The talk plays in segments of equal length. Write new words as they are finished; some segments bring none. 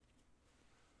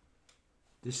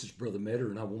This is Brother Metter,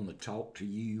 and I want to talk to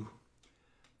you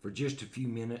for just a few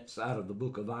minutes out of the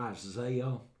book of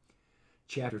Isaiah,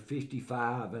 chapter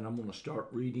 55, and I'm going to start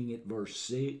reading at verse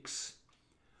 6.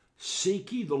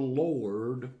 Seek ye the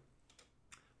Lord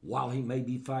while he may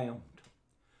be found.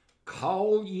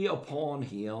 Call ye upon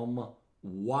him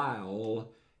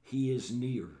while he is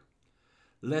near.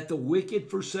 Let the wicked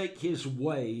forsake his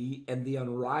way, and the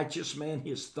unrighteous man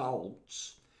his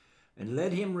thoughts. And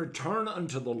let him return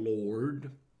unto the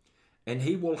Lord, and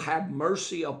he will have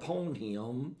mercy upon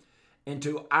him, and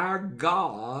to our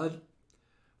God,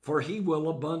 for he will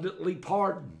abundantly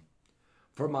pardon.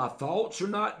 For my thoughts are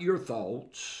not your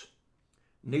thoughts,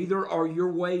 neither are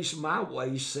your ways my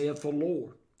ways, saith the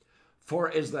Lord.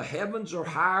 For as the heavens are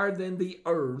higher than the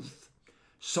earth,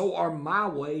 so are my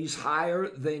ways higher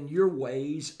than your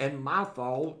ways, and my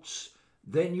thoughts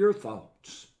than your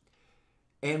thoughts.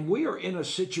 And we are in a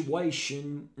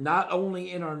situation, not only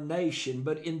in our nation,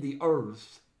 but in the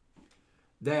earth,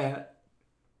 that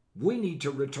we need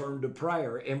to return to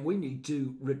prayer, and we need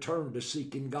to return to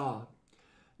seeking God.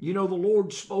 You know, the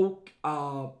Lord spoke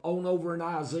on over in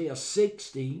Isaiah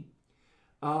 60,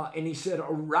 and he said,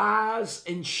 arise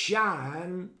and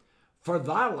shine, for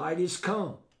thy light is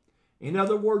come. In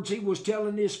other words, he was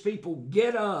telling his people,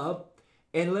 get up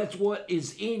and let what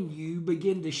is in you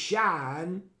begin to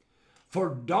shine,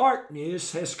 for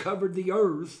darkness has covered the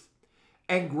earth,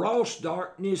 and gross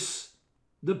darkness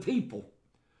the people.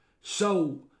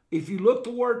 So if you look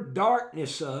the word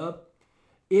darkness up,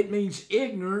 it means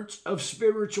ignorance of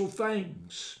spiritual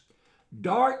things.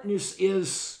 Darkness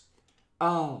is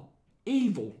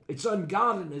evil. It's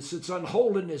ungodliness. It's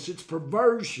unholiness. It's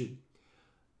perversion.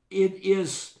 It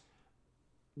is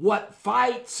what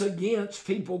fights against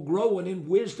people growing in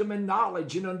wisdom and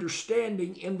knowledge and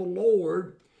understanding in the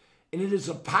Lord. And it is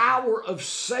a power of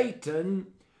Satan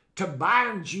to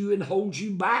bind you and hold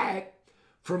you back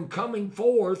from coming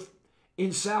forth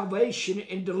in salvation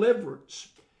and deliverance.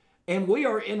 And we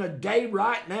are in a day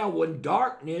right now when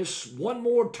darkness one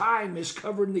more time is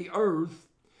covering the earth,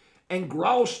 and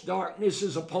gross darkness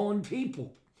is upon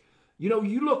people. You know,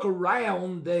 you look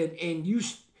around and you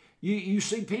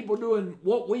see people doing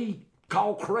what we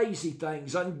call crazy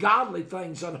things, ungodly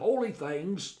things, unholy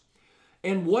things.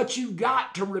 And what you've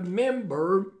got to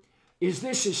remember is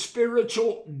this is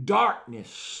spiritual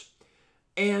darkness.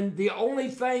 And the only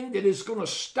thing that is going to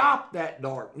stop that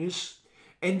darkness,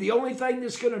 and the only thing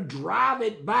that's going to drive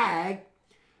it back,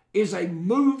 is a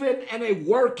moving and a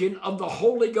working of the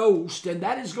Holy Ghost. And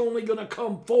that is only going to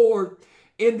come forth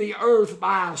in the earth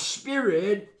by a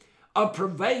spirit of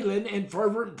prevailing and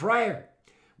fervent prayer.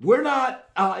 We're not,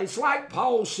 it's like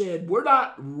Paul said, we're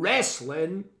not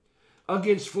wrestling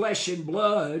against flesh and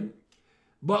blood,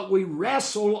 but we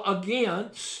wrestle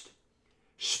against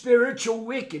spiritual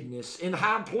wickedness in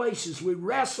high places. We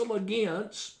wrestle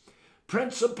against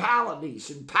principalities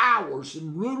and powers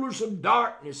and rulers of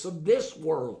darkness of this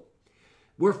world.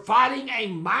 We're fighting a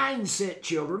mindset,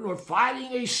 children. We're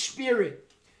fighting a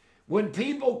spirit. When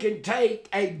people can take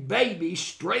a baby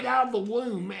straight out of the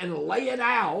womb and lay it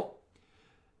out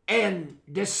and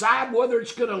decide whether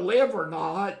it's going to live or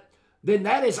not, then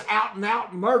that is out and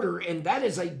out murder, and that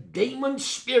is a demon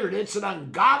spirit. It's an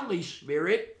ungodly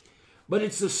spirit, but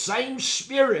it's the same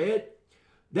spirit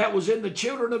that was in the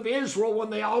children of Israel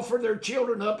when they offered their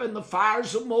children up in the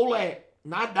fires of Molech,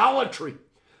 and idolatry.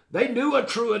 They knew a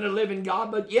true and a living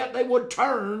God, but yet they would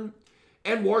turn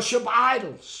and worship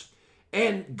idols.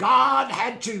 And God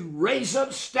had to raise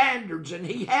up standards, and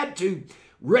he had to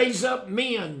raise up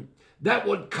men that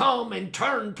would come and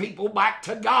turn people back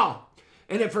to God.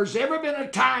 And if there's ever been a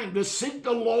time to seek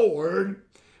the Lord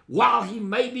while he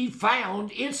may be found,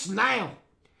 it's now.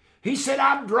 He said,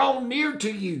 I've drawn near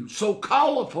to you, so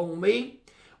call upon me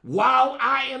while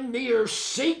I am near.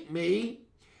 Seek me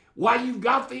while you've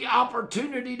got the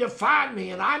opportunity to find me.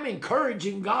 And I'm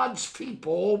encouraging God's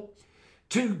people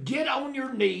to get on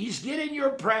your knees, get in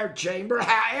your prayer chamber,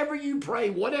 however you pray,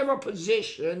 whatever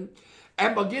position,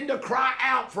 and begin to cry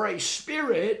out for a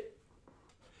spirit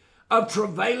of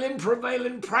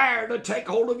prevailing prayer to take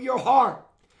hold of your heart.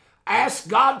 Ask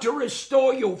God to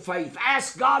restore your faith.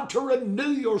 Ask God to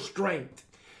renew your strength.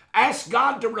 Ask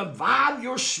God to revive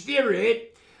your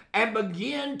spirit and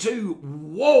begin to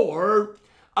war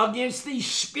against these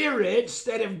spirits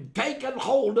that have taken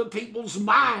hold of people's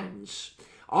minds.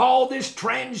 All this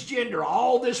transgender,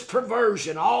 all this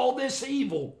perversion, all this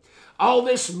evil, all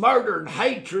this murder and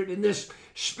hatred, and this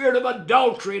spirit of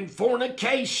adultery and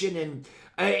fornication and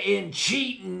in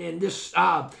cheating and this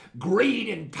greed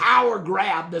and power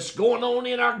grab that's going on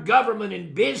in our government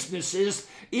and businesses.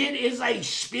 It is a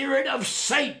spirit of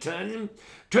Satan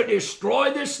to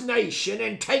destroy this nation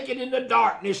and take it into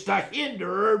darkness to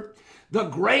hinder the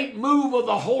great move of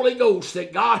the Holy Ghost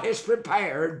that God has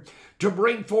prepared to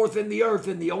bring forth in the earth.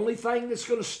 And the only thing that's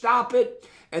going to stop it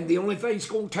and the only thing that's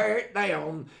going to tear it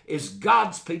down is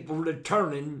God's people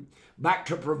returning back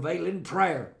to prevailing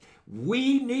prayer.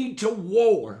 We need to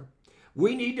war.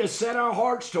 We need to set our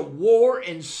hearts to war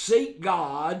and seek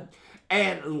God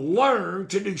and learn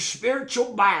to do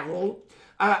spiritual battle.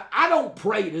 I don't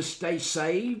pray to stay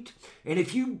saved. And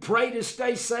if you pray to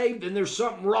stay saved, then there's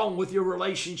something wrong with your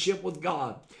relationship with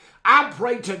God. I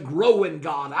pray to grow in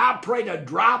God. I pray to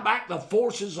drive back the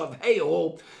forces of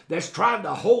hell that's trying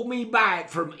to hold me back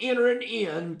from entering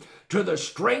in to the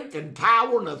strength and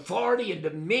power and authority and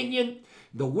dominion,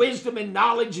 the wisdom and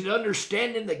knowledge and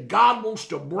understanding that God wants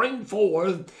to bring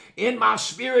forth in my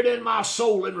spirit and my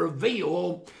soul and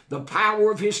reveal the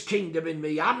power of His kingdom in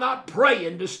me. I'm not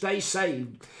praying to stay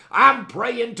saved. I'm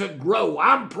praying to grow.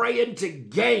 I'm praying to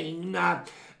gain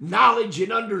knowledge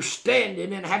and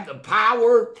understanding and have the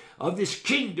power of this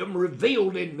kingdom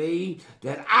revealed in me,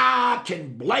 that I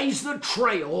can blaze the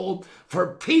trail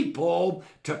for people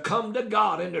to come to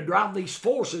God and to drive these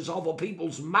forces off of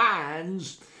people's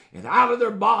minds and out of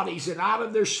their bodies and out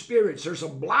of their spirits. There's a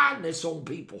blindness on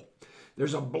people.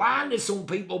 There's a blindness on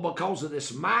people because of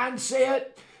this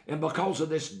mindset and because of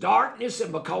this darkness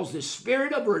and because this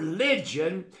spirit of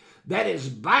religion that has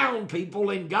bound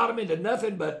people and got them into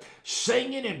nothing but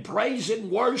singing and praising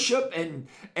worship and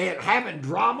having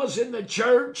dramas in the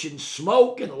church and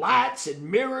smoke and lights and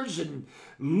mirrors and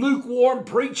lukewarm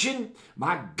preaching.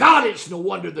 My God, it's no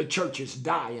wonder the church is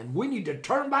dying. We need to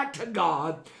turn back to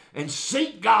God and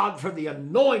seek God for the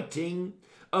anointing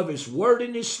of His Word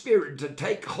and His Spirit to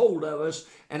take hold of us.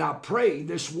 And I pray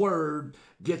this Word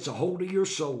gets a hold of your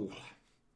soul.